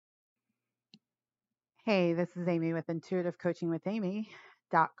Hey, this is Amy with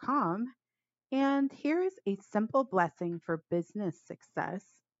intuitivecoachingwithamy.com. And here is a simple blessing for business success.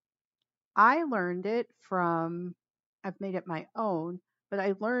 I learned it from, I've made it my own, but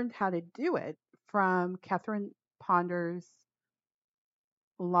I learned how to do it from Catherine Ponder's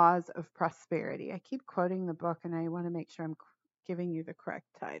Laws of Prosperity. I keep quoting the book and I want to make sure I'm giving you the correct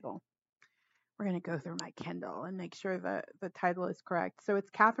title. We're going to go through my Kindle and make sure that the title is correct. So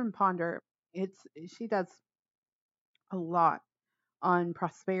it's Catherine Ponder. She does a lot on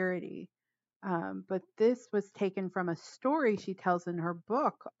prosperity. But this was taken from a story she tells in her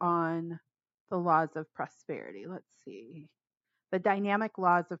book on the laws of prosperity. Let's see. The Dynamic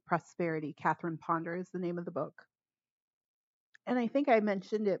Laws of Prosperity, Catherine Ponder is the name of the book. And I think I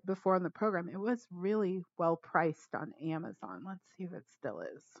mentioned it before on the program. It was really well priced on Amazon. Let's see if it still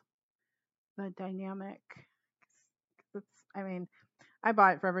is. The Dynamic. It's, I mean, I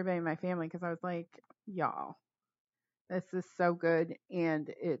bought it for everybody in my family because I was like, y'all, this is so good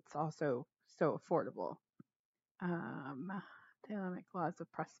and it's also so affordable. Um, Dynamic Laws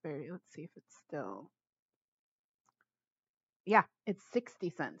of Prosperity. Let's see if it's still. Yeah, it's 60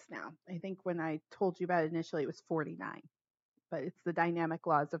 cents now. I think when I told you about it initially, it was 49, but it's the Dynamic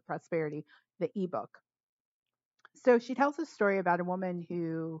Laws of Prosperity, the ebook. So she tells a story about a woman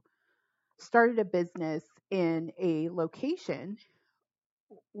who started a business in a location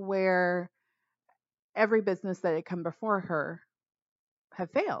where every business that had come before her had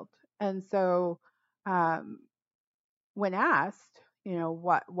failed. And so um, when asked,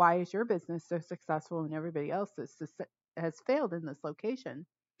 why is your business so successful and everybody else's has failed in this location?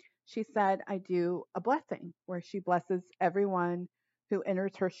 She said, I do a blessing where she blesses everyone who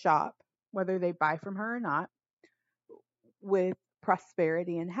enters her shop, whether they buy from her or not, with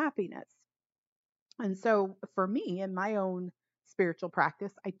prosperity and happiness. And so for me, in my own spiritual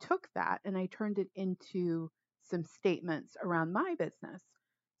practice, I took that and I turned it into some statements around my business.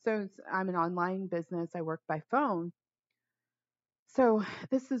 So I'm an online business, I work by phone. So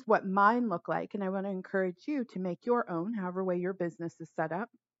this is what mine look like, and I want to encourage you to make your own, however way your business is set up.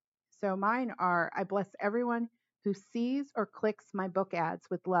 So mine are, I bless everyone who sees or clicks my book ads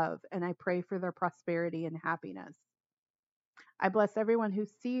with love, and I pray for their prosperity and happiness. I bless everyone who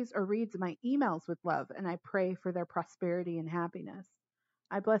sees or reads my emails with love, and I pray for their prosperity and happiness.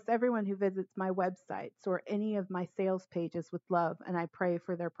 I bless everyone who visits my websites or any of my sales pages with love, and I pray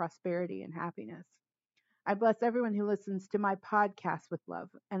for their prosperity and happiness. I bless everyone who listens to my podcast with love,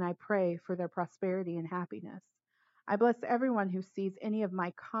 and I pray for their prosperity and happiness. I bless everyone who sees any of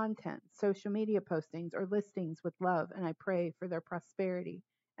my content, social media postings, or listings with love, and I pray for their prosperity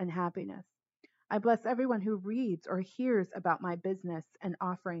and happiness. I bless everyone who reads or hears about my business and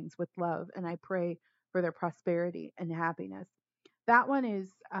offerings with love, and I pray for their prosperity and happiness. That one is,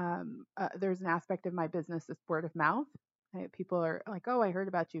 there's an aspect of my business that's word of mouth. People are like, oh, I heard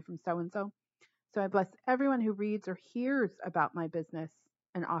about you from so and so. So I bless everyone who reads or hears about my business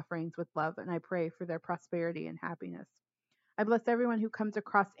and offerings with love, and I pray for their prosperity and happiness. I bless everyone who comes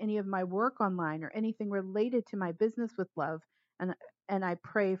across any of my work online or anything related to my business with love, and and I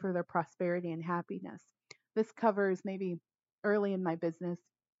pray for their prosperity and happiness. This covers maybe early in my business,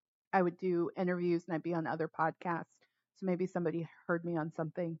 I would do interviews and I'd be on other podcasts. So maybe somebody heard me on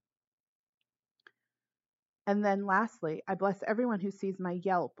something. And then lastly, I bless everyone who sees my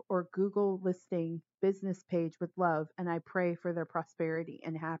Yelp or Google listing business page with love, and I pray for their prosperity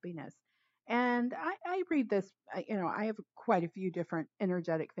and happiness. And I read this, I have quite a few different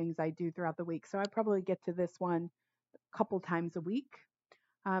energetic things I do throughout the week. So I probably get to this one a couple times a week.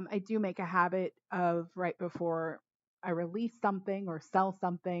 I do make a habit of right before I release something or sell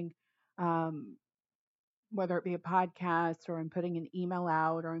something, um, whether it be a podcast or I'm putting an email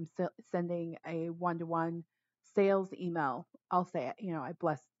out or I'm sending a one-to-one sales email, I'll say,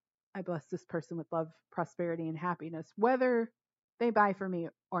 I bless this person with love, prosperity, and happiness, whether they buy from me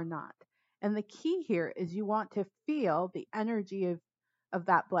or not. And the key here is you want to feel the energy of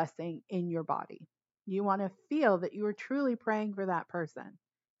that blessing in your body. You want to feel that you are truly praying for that person,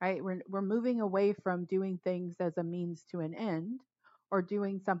 right? We're moving away from doing things as a means to an end or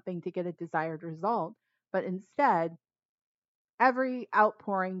doing something to get a desired result, but instead, every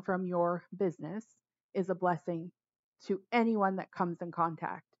outpouring from your business is a blessing to anyone that comes in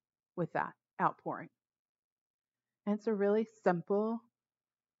contact with that outpouring. And it's a really simple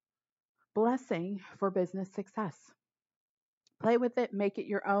blessing for business success. Play with it, make it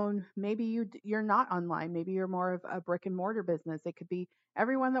your own. Maybe you're not online. Maybe you're more of a brick and mortar business. It could be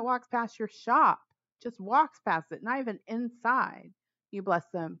everyone that walks past your shop just walks past it, not even inside. You bless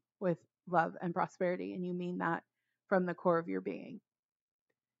them with love and prosperity, and you mean that from the core of your being.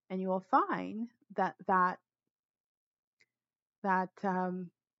 And you will find that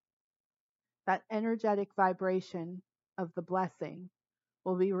energetic vibration of the blessing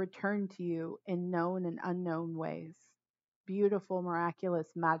will be returned to you in known and unknown ways, beautiful, miraculous,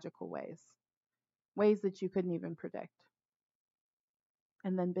 magical ways that you couldn't even predict.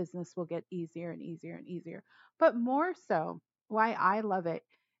 And then business will get easier and easier and easier. But more so, why I love it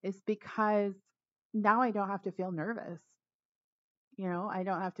is because now I don't have to feel nervous. I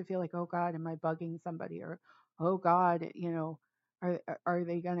don't have to feel like, oh God, am I bugging somebody? Or, oh God, are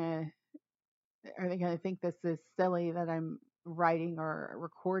they gonna think this is silly that I'm writing or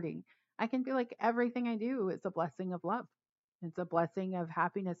recording? I can feel like everything I do is a blessing of love. It's a blessing of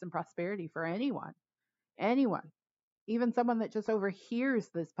happiness and prosperity for anyone, even someone that just overhears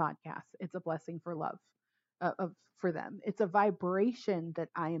this podcast. It's a blessing for love, for them. It's a vibration that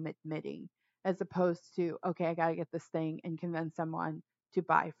I am admitting, as opposed to, okay, I got to get this thing and convince someone to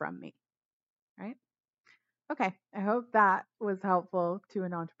buy from me. Right? Okay. I hope that was helpful to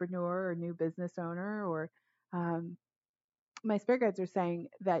an entrepreneur or new business owner, or my spirit guides are saying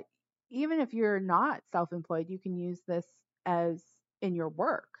that even if you're not self-employed, you can use this as in your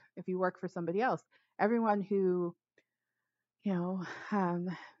work. If you work for somebody else, everyone who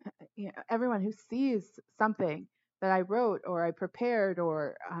everyone who sees something that I wrote or I prepared,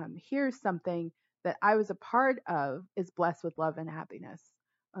 or hears something that I was a part of, is blessed with love and happiness,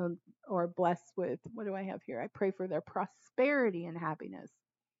 or blessed with, what do I have here? I pray for their prosperity and happiness.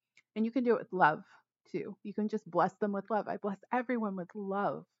 And you can do it with love too. You can just bless them with love. I bless everyone with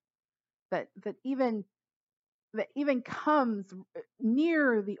love that even comes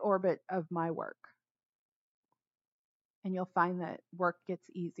near the orbit of my work. And you'll find that work gets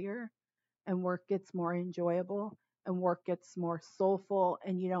easier, and work gets more enjoyable, and work gets more soulful,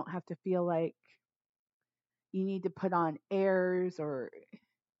 and you don't have to feel like you need to put on airs, or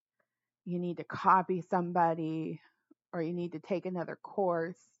you need to copy somebody, or you need to take another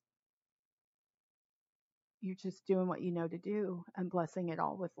course. You're just doing what you know to do and blessing it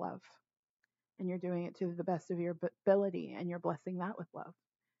all with love. And you're doing it to the best of your ability, and you're blessing that with love.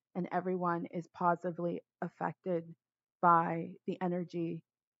 And everyone is positively affected by the energy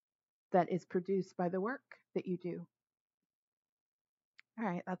that is produced by the work that you do. All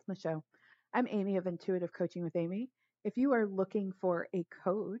right, that's my show. I'm Amy of Intuitive Coaching with Amy. If you are looking for a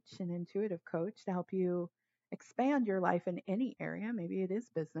coach, an intuitive coach, to help you expand your life in any area, maybe it is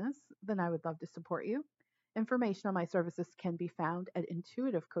business, then I would love to support you. Information on my services can be found at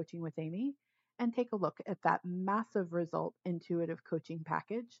Intuitive Coaching with Amy. And take a look at that massive result intuitive coaching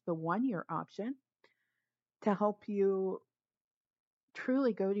package, the 1-year option, to help you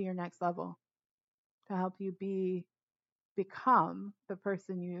truly go to your next level, to help you become the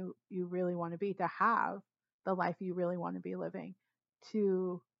person you really want to be, to have the life you really want to be living,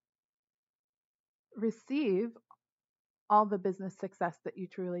 to receive all the business success that you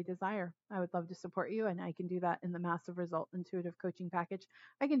truly desire. I would love to support you, and I can do that in the Massive Result Intuitive Coaching Package.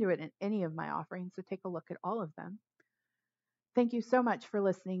 I can do it in any of my offerings, so take a look at all of them. Thank you so much for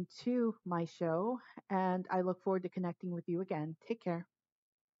listening to my show, and I look forward to connecting with you again. Take care.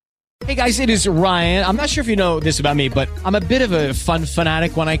 Hey guys, it is Ryan. I'm not sure if you know this about me, but I'm a bit of a fun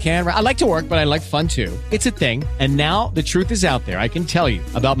fanatic when I can. I like to work, but I like fun too. It's a thing. And now the truth is out there. I can tell you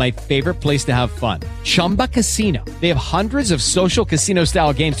about my favorite place to have fun. Chumba Casino. They have hundreds of social casino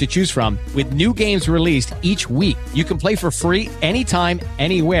style games to choose from, with new games released each week. You can play for free anytime,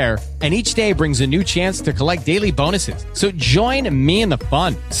 anywhere. And each day brings a new chance to collect daily bonuses. So join me in the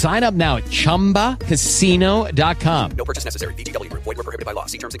fun. Sign up now at ChumbaCasino.com. No purchase necessary. VGW Group. Void where prohibited by law.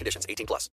 See terms and conditions. 18+.